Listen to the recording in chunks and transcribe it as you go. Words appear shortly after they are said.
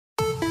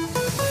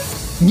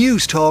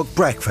Newstalk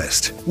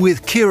Breakfast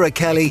with Ciara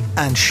Kelly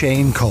and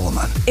Shane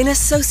Coleman. In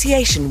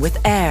association with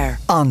AIR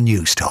On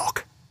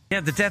Newstalk. Yeah,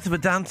 the death of a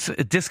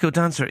disco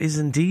dancer is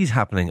indeed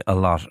happening a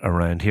lot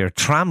around here.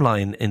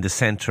 Tramline in the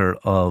centre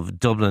of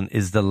Dublin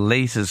is the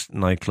latest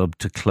nightclub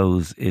to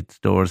close its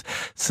doors.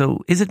 So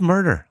is it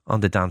murder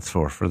on the dance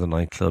floor for the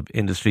nightclub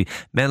industry?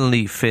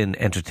 Melanie Finn,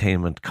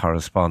 entertainment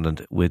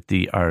correspondent with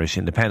the Irish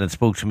Independent,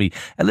 spoke to me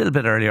a little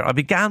bit earlier. I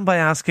began by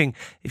asking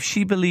if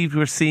she believed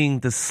we're seeing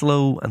the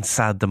slow and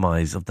sad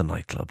demise of the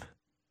nightclub.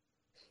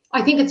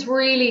 I think it's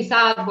really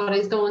sad what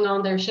is going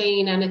on there,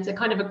 Shane, and it's a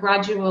kind of a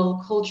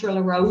gradual cultural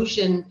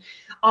erosion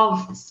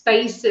of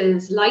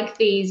spaces like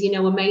these, you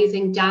know,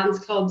 amazing dance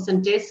clubs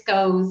and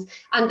discos.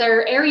 And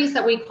they're areas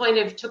that we kind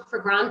of took for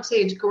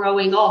granted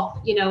growing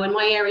up. You know, in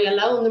my area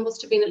alone, there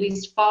must have been at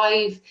least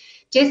 5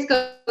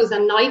 discos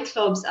and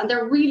nightclubs, and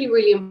they're really,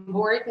 really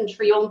important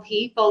for young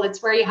people.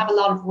 It's where you have a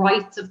lot of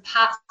rites of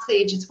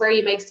passage. It's where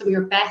you make some of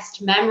your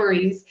best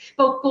memories,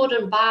 both good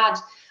and bad.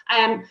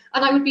 And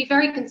I would be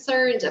very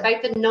concerned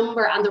about the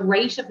number and the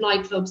rate of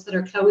nightclubs that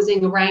are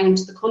closing around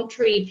the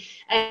country.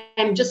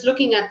 Just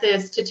looking at the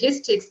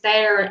statistics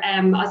there,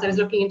 as I was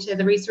looking into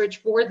the research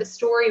for the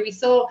story, we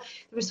saw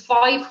there was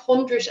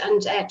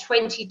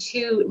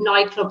 522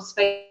 nightclub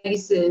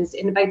spaces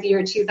in about the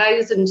year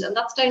 2000, and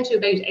that's down to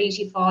about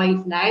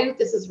 85 now.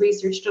 This is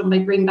research done by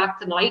Bring Back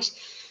the Night.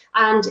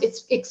 And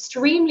it's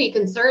extremely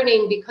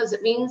concerning because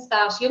it means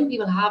that young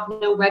people have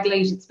no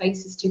regulated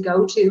spaces to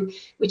go to,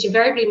 which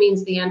invariably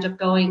means they end up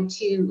going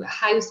to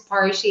house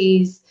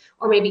parties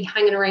or maybe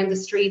hanging around the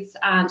streets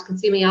and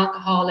consuming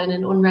alcohol in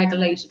an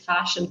unregulated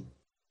fashion.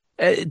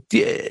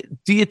 Do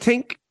you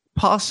think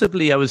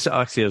possibly, I was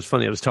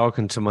funny, I was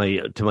talking to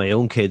my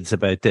own kids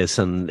about this,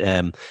 and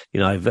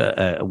I've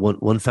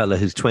one fella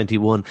who's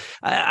 21,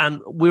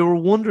 and we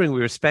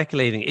were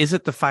speculating, is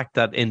it the fact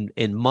that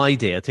in my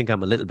day, I think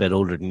I'm a little bit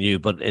older than you,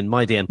 but in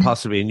my day and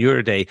possibly in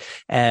your day,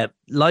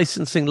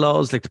 licensing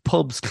laws, like the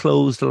pubs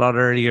closed a lot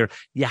earlier.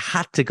 You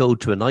had to go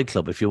to a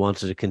nightclub if you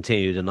wanted to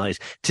continue the night.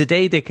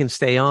 Today they can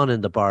stay on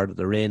in the bar that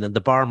they're in, and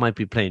the bar might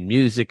be playing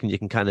music and you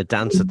can kind of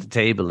dance at the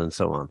table and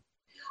so on.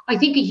 I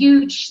think a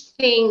huge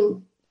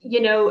thing,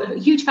 a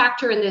huge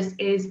factor in this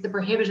is the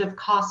prohibitive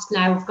cost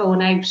now of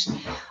going out.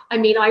 I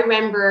mean, I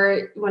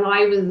remember when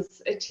I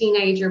was a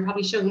teenager,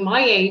 probably showing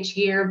my age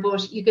here,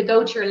 but you could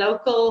go to your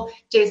local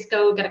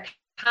disco, get a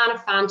can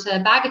of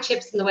Fanta, a bag of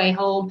chips on the way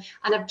home,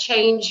 and have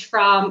change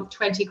from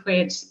 20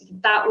 quid.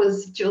 That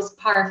was just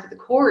par for the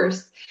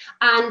course.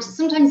 And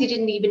sometimes you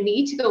didn't even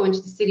need to go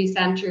into the city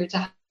centre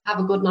to have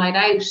a good night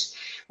out.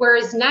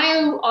 Whereas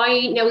now,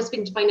 I know,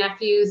 speaking to my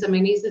nephews and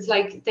my nieces,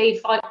 like they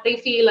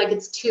feel like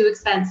it's too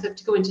expensive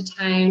to go into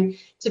town,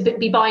 to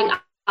be buying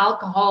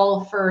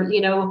alcohol for,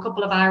 a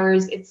couple of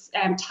hours. It's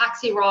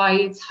taxi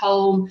rides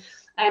home.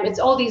 It's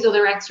all these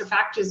other extra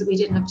factors that we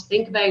didn't have to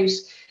think about.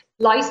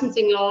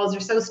 Licensing laws are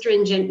so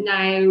stringent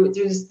now.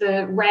 There's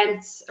the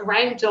rents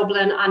around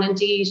Dublin and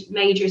indeed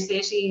major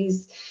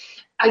cities.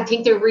 I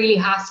think there really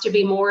has to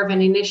be more of an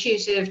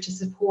initiative to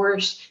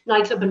support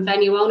nightclub and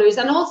venue owners.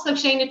 And also,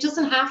 Shane, it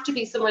doesn't have to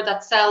be somewhere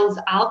that sells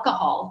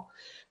alcohol.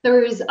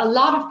 There's a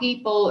lot of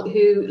people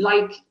who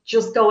like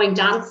just going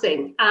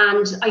dancing.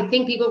 And I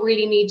think people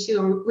really need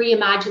to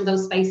reimagine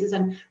those spaces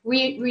and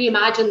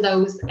reimagine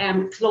those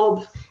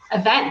club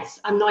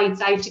events and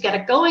nights out to get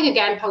it going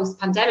again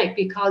post-pandemic,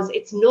 because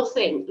it's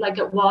nothing like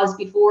it was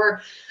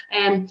before.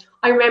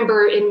 I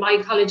remember in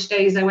my college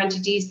days, I went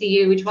to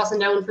DCU, which wasn't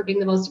known for being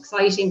the most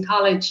exciting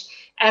college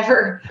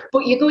ever.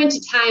 But you go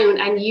into town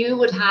and you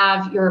would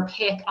have your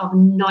pick of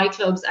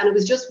nightclubs. And it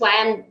was just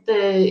when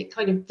the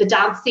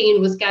dance scene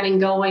was getting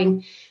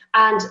going.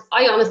 And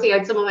I honestly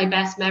had some of my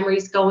best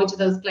memories going to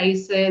those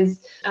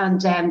places.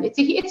 And it's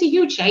a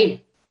huge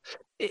shame.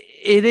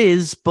 It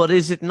is, but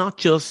is it not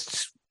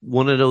just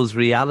one of those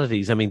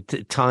realities? I mean,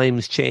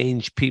 times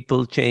change,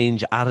 people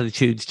change,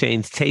 attitudes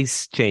change,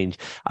 tastes change.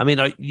 I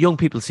mean, young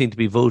people seem to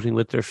be voting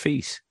with their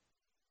feet.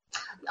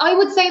 I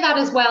would say that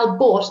as well,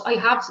 but I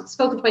have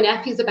spoken to my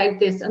nephews about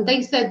this, and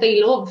they said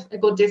they love a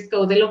good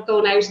disco. They love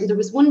going out, and there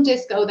was one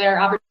disco there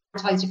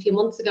advertised a few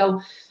months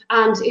ago,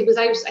 and it was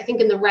out, I think,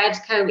 in the Red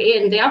Cow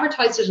Inn. They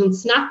advertised it on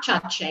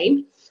Snapchat,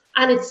 Shane,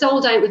 and it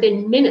sold out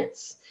within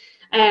minutes.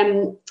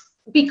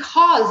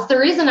 Because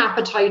there is an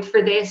appetite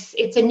for this.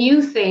 It's a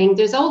new thing.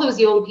 There's all those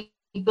young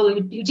people who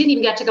didn't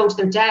even get to go to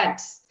their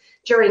dads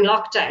during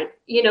lockdown.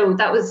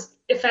 That was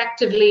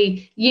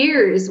effectively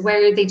years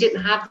where they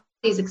didn't have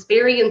these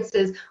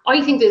experiences.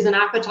 I think there's an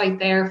appetite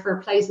there for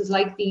places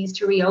like these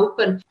to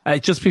reopen.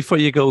 Just before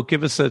you go,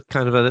 give us a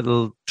kind of a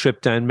little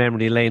trip down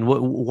memory lane.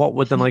 What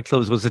were the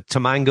nightclubs? Was it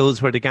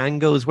Tamangos, where the gang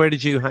goes? Where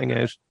did you hang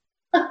out?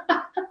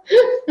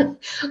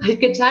 I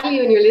could tell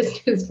you and your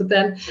listeners, but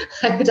then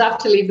I would have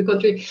to leave the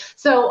country.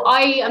 So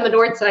I am a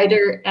North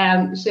Sider,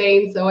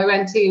 Shane. So I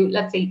went to,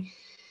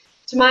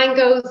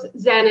 Tamangos,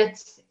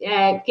 Zenith,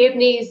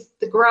 Gibney's,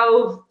 the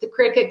Grove, the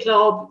Cricket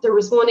Club. There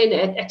was one in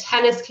a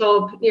tennis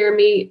club near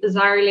me,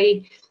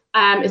 bizarrely.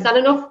 Is that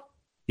enough?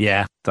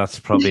 Yeah, That's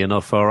probably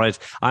enough. All right.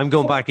 I'm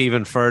going back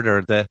even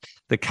further.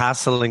 The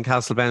castle in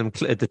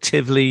Castlebenham, the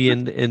Tivoli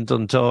in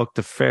Dundalk,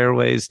 the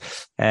fairways.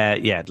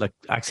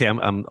 Actually,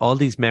 I'm all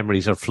these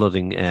memories are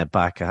flooding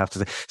back, I have to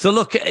say. So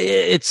look,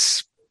 it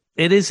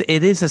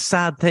is a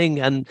sad thing,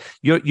 and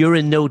you're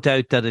in no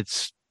doubt that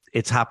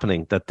it's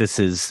happening, that this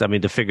is, I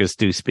mean, the figures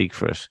do speak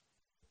for it.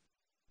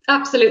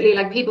 Absolutely.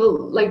 Like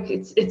people, like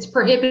it's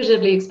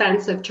prohibitively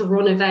expensive to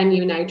run a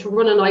venue now, to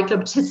run a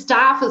nightclub, to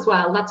staff as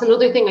well. That's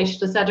another thing I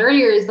should have said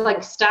earlier, is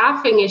like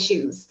staffing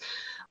issues.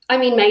 I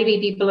mean, maybe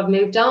people have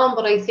moved on,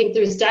 but I think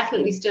there's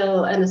definitely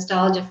still a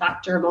nostalgia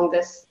factor among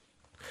this.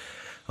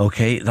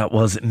 Okay, that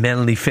was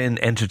Melanie Finn,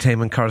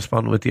 entertainment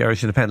correspondent with the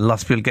Irish Independent.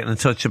 Lots of people getting in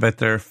touch about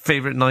their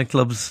favourite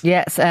nightclubs.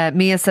 Yes,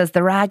 Mia says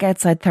the Rag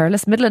outside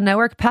Thurles, middle of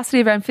nowhere, capacity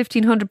of around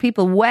 1,500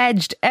 people,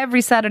 wedged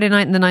every Saturday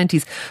night in the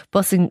 90s.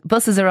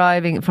 Buses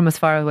arriving from as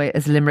far away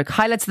as Limerick.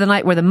 Highlights of the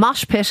night were the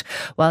mosh pit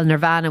while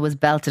Nirvana was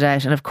belted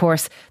out, and of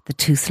course the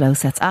 2 slow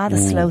sets.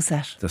 Slow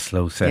set. The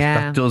slow set.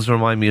 Yeah. That does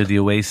remind me of the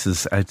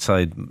Oasis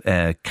outside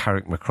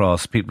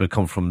Carrickmacross. People had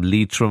come from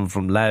Leitrim,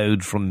 from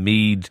Louth, from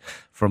Meath,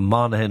 from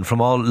Monaghan,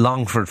 from all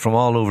Longford, from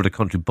all over the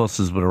country.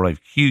 Buses would arrive.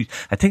 Huge.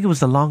 I think it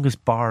was the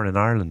longest bar in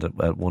Ireland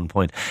at one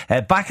point.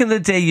 Back in the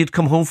day, you'd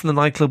come home from the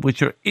nightclub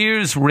with your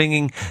ears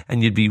ringing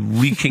and you'd be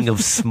reeking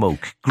of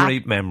smoke.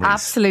 Great memories.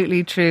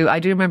 Absolutely true. I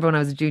do remember when I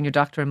was a junior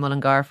doctor in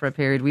Mullingar for a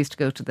period, we used to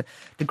go to the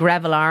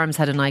Greville Arms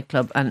had a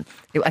nightclub, and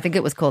I think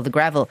it was called the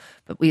Greville,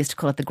 but we used to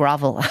call it the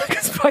Grovel,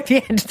 because by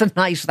the end of the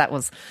night that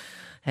was...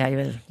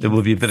 there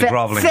will be a bit of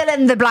grovelling. Fill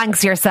in the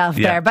blanks yourself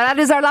there. But that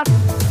is our last...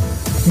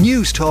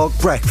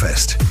 Newstalk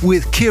Breakfast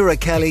with Ciara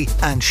Kelly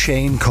and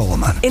Shane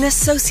Coleman. In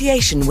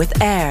association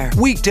with AIR.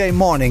 Weekday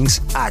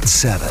mornings at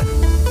 7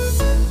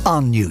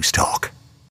 on Newstalk.